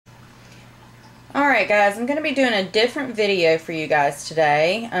Alright guys, I'm going to be doing a different video for you guys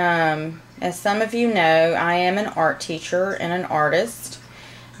today. As some of you know, I am an art teacher and an artist.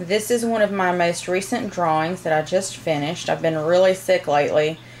 This is one of my most recent drawings that I just finished. I've been really sick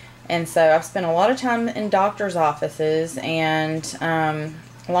lately, and so I've spent a lot of time in doctor's offices and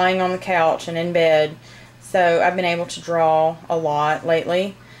lying on the couch and in bed. So I've been able to draw a lot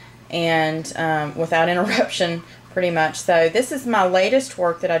lately and without interruption pretty much. So this is my latest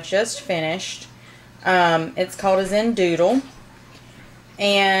work that I just finished. It's called a Zentangle,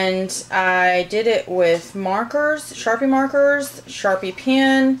 and I did it with markers, Sharpie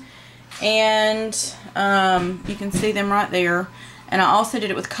pen, and you can see them right there. And I also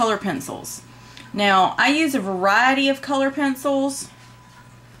did it with color pencils. Now I use a variety of color pencils.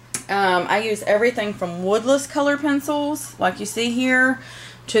 I use everything from woodless color pencils like you see here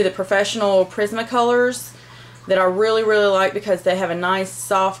to the professional Prismacolors that I really like because they have a nice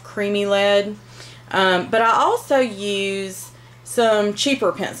soft creamy lead. But I also ut some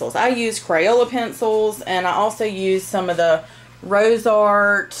cheaper pencils. I use Crayola pencils, and I also use some of the Rose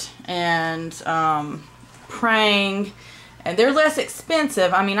Art and Prang, and they're less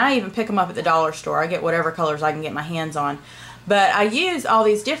expensive. I mean, I even pick them up at the dollar store. I get whatever colors I can get my hands on. But I use all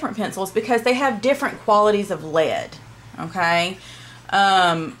these different pencils because they have different qualities of lead, okay?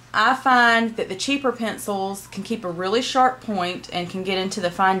 I find that the cheaper pencils can keep a really sharp point and can get into the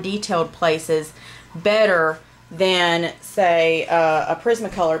fine detailed places better than, say, a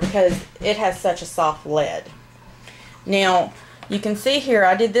Prismacolor because it has such a soft lead. Now, you can see here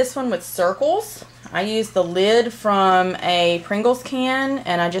I did this one with circles. I used the lid from a Pringles can,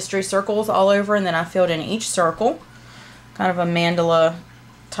 and I just drew circles all over, and then I filled in each circle. Kind of a mandala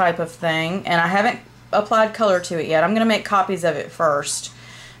type of thing, and I haven't applied color to it yet. I'm going to make copies of it first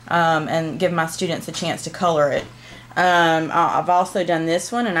and give my students a chance to color it. I've also done this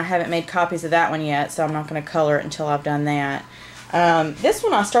one, and I haven't made copies of that one yet, so I'm not going to color it until I've done that. This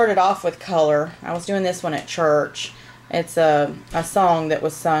one I started off with color. I was doing this one at church. It's a song that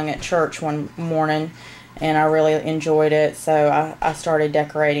was sung at church one morning, and I really enjoyed it, so I started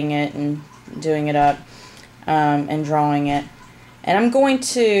decorating it and doing it up and drawing it. And I'm going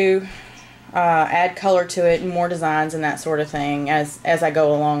to add color to it and more designs and that sort of thing as I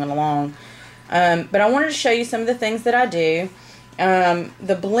go along and along. But I wanted to show you some of the things that I do.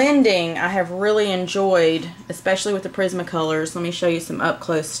 The blending I have really enjoyed, especially with the Prismacolors. Let me show you some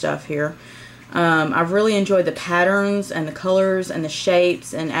up-close stuff here. I've really enjoyed the patterns and the colors and the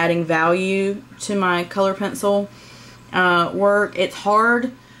shapes and adding value to my color pencil work. It's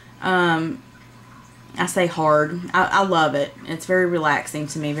hard. I say hard. I love it. It's very relaxing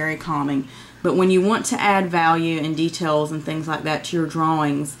to me, very calming. But when you want to add value and details and things like that to your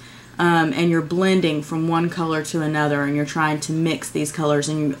drawings, and you're blending from one color to another, and you're trying to mix these colors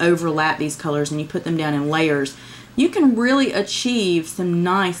and you overlap these colors and you put them down in layers, you can really achieve some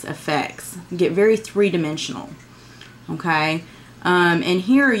nice effects. Get very three-dimensional. Okay? And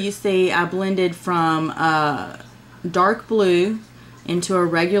here you see I blended from dark blue into a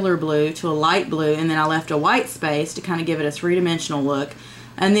regular blue to a light blue, and then I left a white space to kind of give it a three-dimensional look.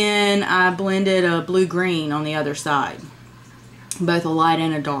 And then I blended a blue-green on the other side, both a light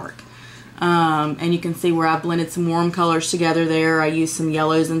and a dark. And you can see where I blended some warm colors together there. I used some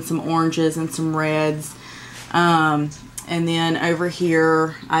yellows and some oranges and some reds. And then over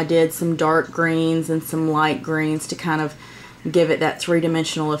here I did some dark greens and some light greens to kind of give it that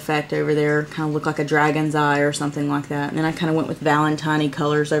three-dimensional effect over there. Kind of look like a dragon's eye or something like that. And then I kind of went with Valentine-y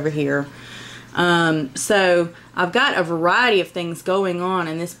colors over here. So I've got a variety of things going on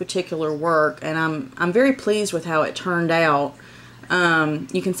in this particular work, and I'm very pleased with how it turned out.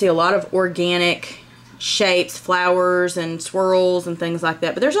 You can see a lot of organic shapes, flowers and swirls and things like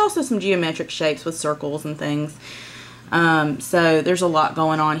that, but there's also some geometric shapes with circles and things. So there's a lot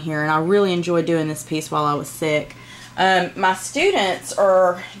going on here, and I really enjoyed doing this piece while I was sick. My students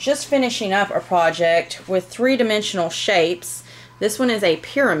are just finishing up a project with three-dimensional shapes. This one is a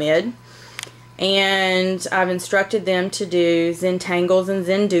pyramid, and I've instructed them to do Zentangles and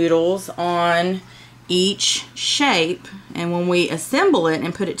Zendoodles on each shape. And when we assemble it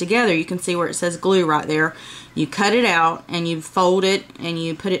and put it together, you can see where it says glue right there. You cut it out and you fold it and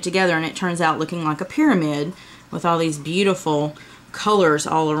you put it together, and it turns out looking like a pyramid with all these beautiful colors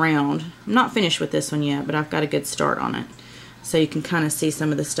all around. I'm not finished with this one yet, but I've got a good start on it. So you can kind of see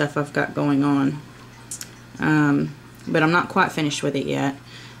some of the stuff I've got going on. But I'm not quite finished with it yet.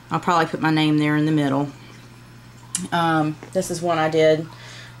 I'll probably put my name there in the middle. This is one I did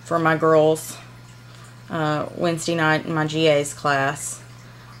for my girls Wednesday night in my GA's class.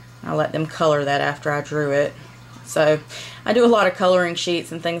 I let them color that after I drew it. So I do a lot of coloring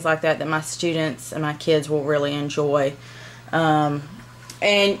sheets and things like that that my students and my kids will really enjoy.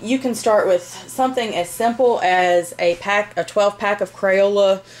 And you can start with something as simple as a 12 pack of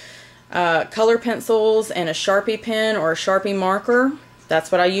Crayola color pencils and a Sharpie pen or a Sharpie marker.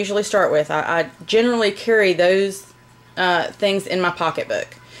 That's what I usually start with. I generally carry those things in my pocketbook.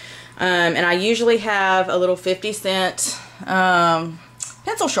 And I usually have a little 50-cent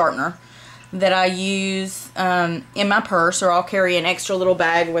pencil sharpener that I use in my purse, or I'll carry an extra little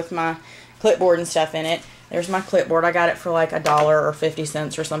bag with my clipboard and stuff in it. There's my clipboard. I got it for like $1 or 50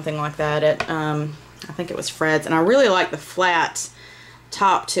 cents or something like that at I think it was Fred's, and I really like the flat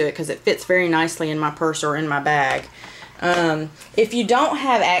top to it because it fits very nicely in my purse or in my bag. If you don't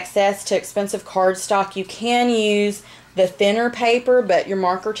have access to expensive cardstock, you can use the thinner paper, but your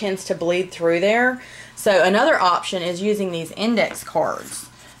marker tends to bleed through there. So another option is using these index cards.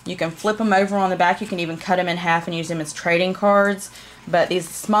 You can flip them over on the back. You can even cut them in half and use them as trading cards. But these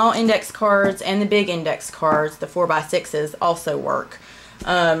small index cards and the big index cards, the 4x6s, also work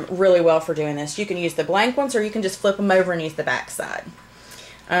really well for doing this. You can use the blank ones, or you can just flip them over and use the back side.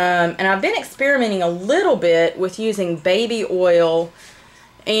 And I've been experimenting a little bit with using baby oil,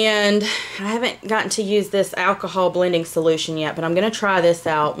 and I haven't gotten to use this alcohol blending solution yet, but I'm going to try this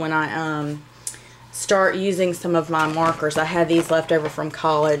out when I start using some of my markers. I had these left over from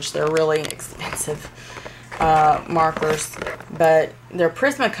college. They're really expensive markers, but they're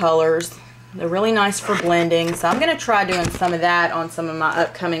Prismacolors. They're really nice for blending, so I'm going to try doing some of that on some of my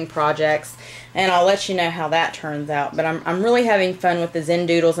upcoming projects, and I'll let you know how that turns out. But I'm really having fun with the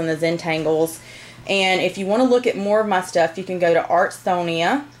Zen-Doodles and the Zentangles. And if you want to look at more of my stuff, you can go to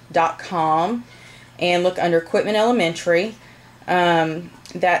artsonia.com and look under Quitman Elementary.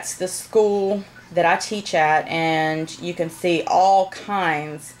 That's the school that I teach at, and you can see all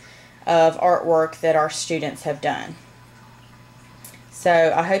kinds of artwork that our students have done.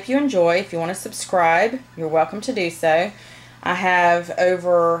 So I hope you enjoy. If you want to subscribe, you're welcome to do so. I have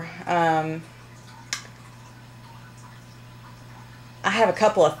over I have a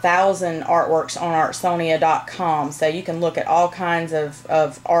couple of thousand artworks on artsonia.com, so you can look at all kinds of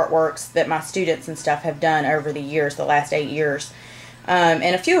artworks that my students and stuff have done over the years, the last 8 years.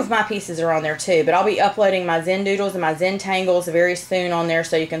 And a few of my pieces are on there too, but I'll be uploading my Zen-Doodles and my Zentangles very soon on there,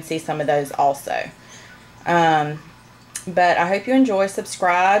 so you can see some of those also. But I hope you enjoy.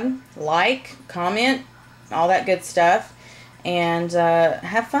 Subscribe, like, comment, all that good stuff, and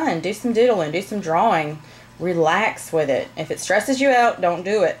have fun. Do some doodling, do some drawing. Relax with it. If it stresses you out, don't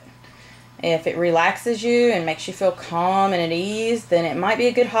do it. If it relaxes you and makes you feel calm and at ease, then it might be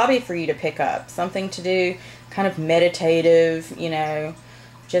a good hobby for you to pick up. Something to do, kind of meditative, you know,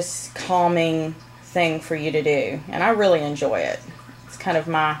 just calming thing for you to do. And I really enjoy it. It's kind of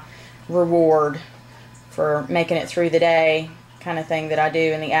my reward for making it through the day, kind of thing that I do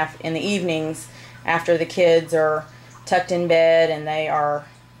in the evenings after the kids are tucked in bed and they are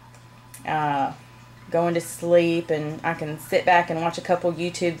going to sleep, and I can sit back and watch a couple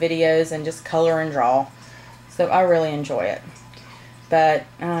YouTube videos and just color and draw. So I really enjoy it. But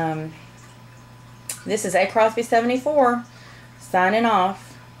this is A Crosby 74 signing off.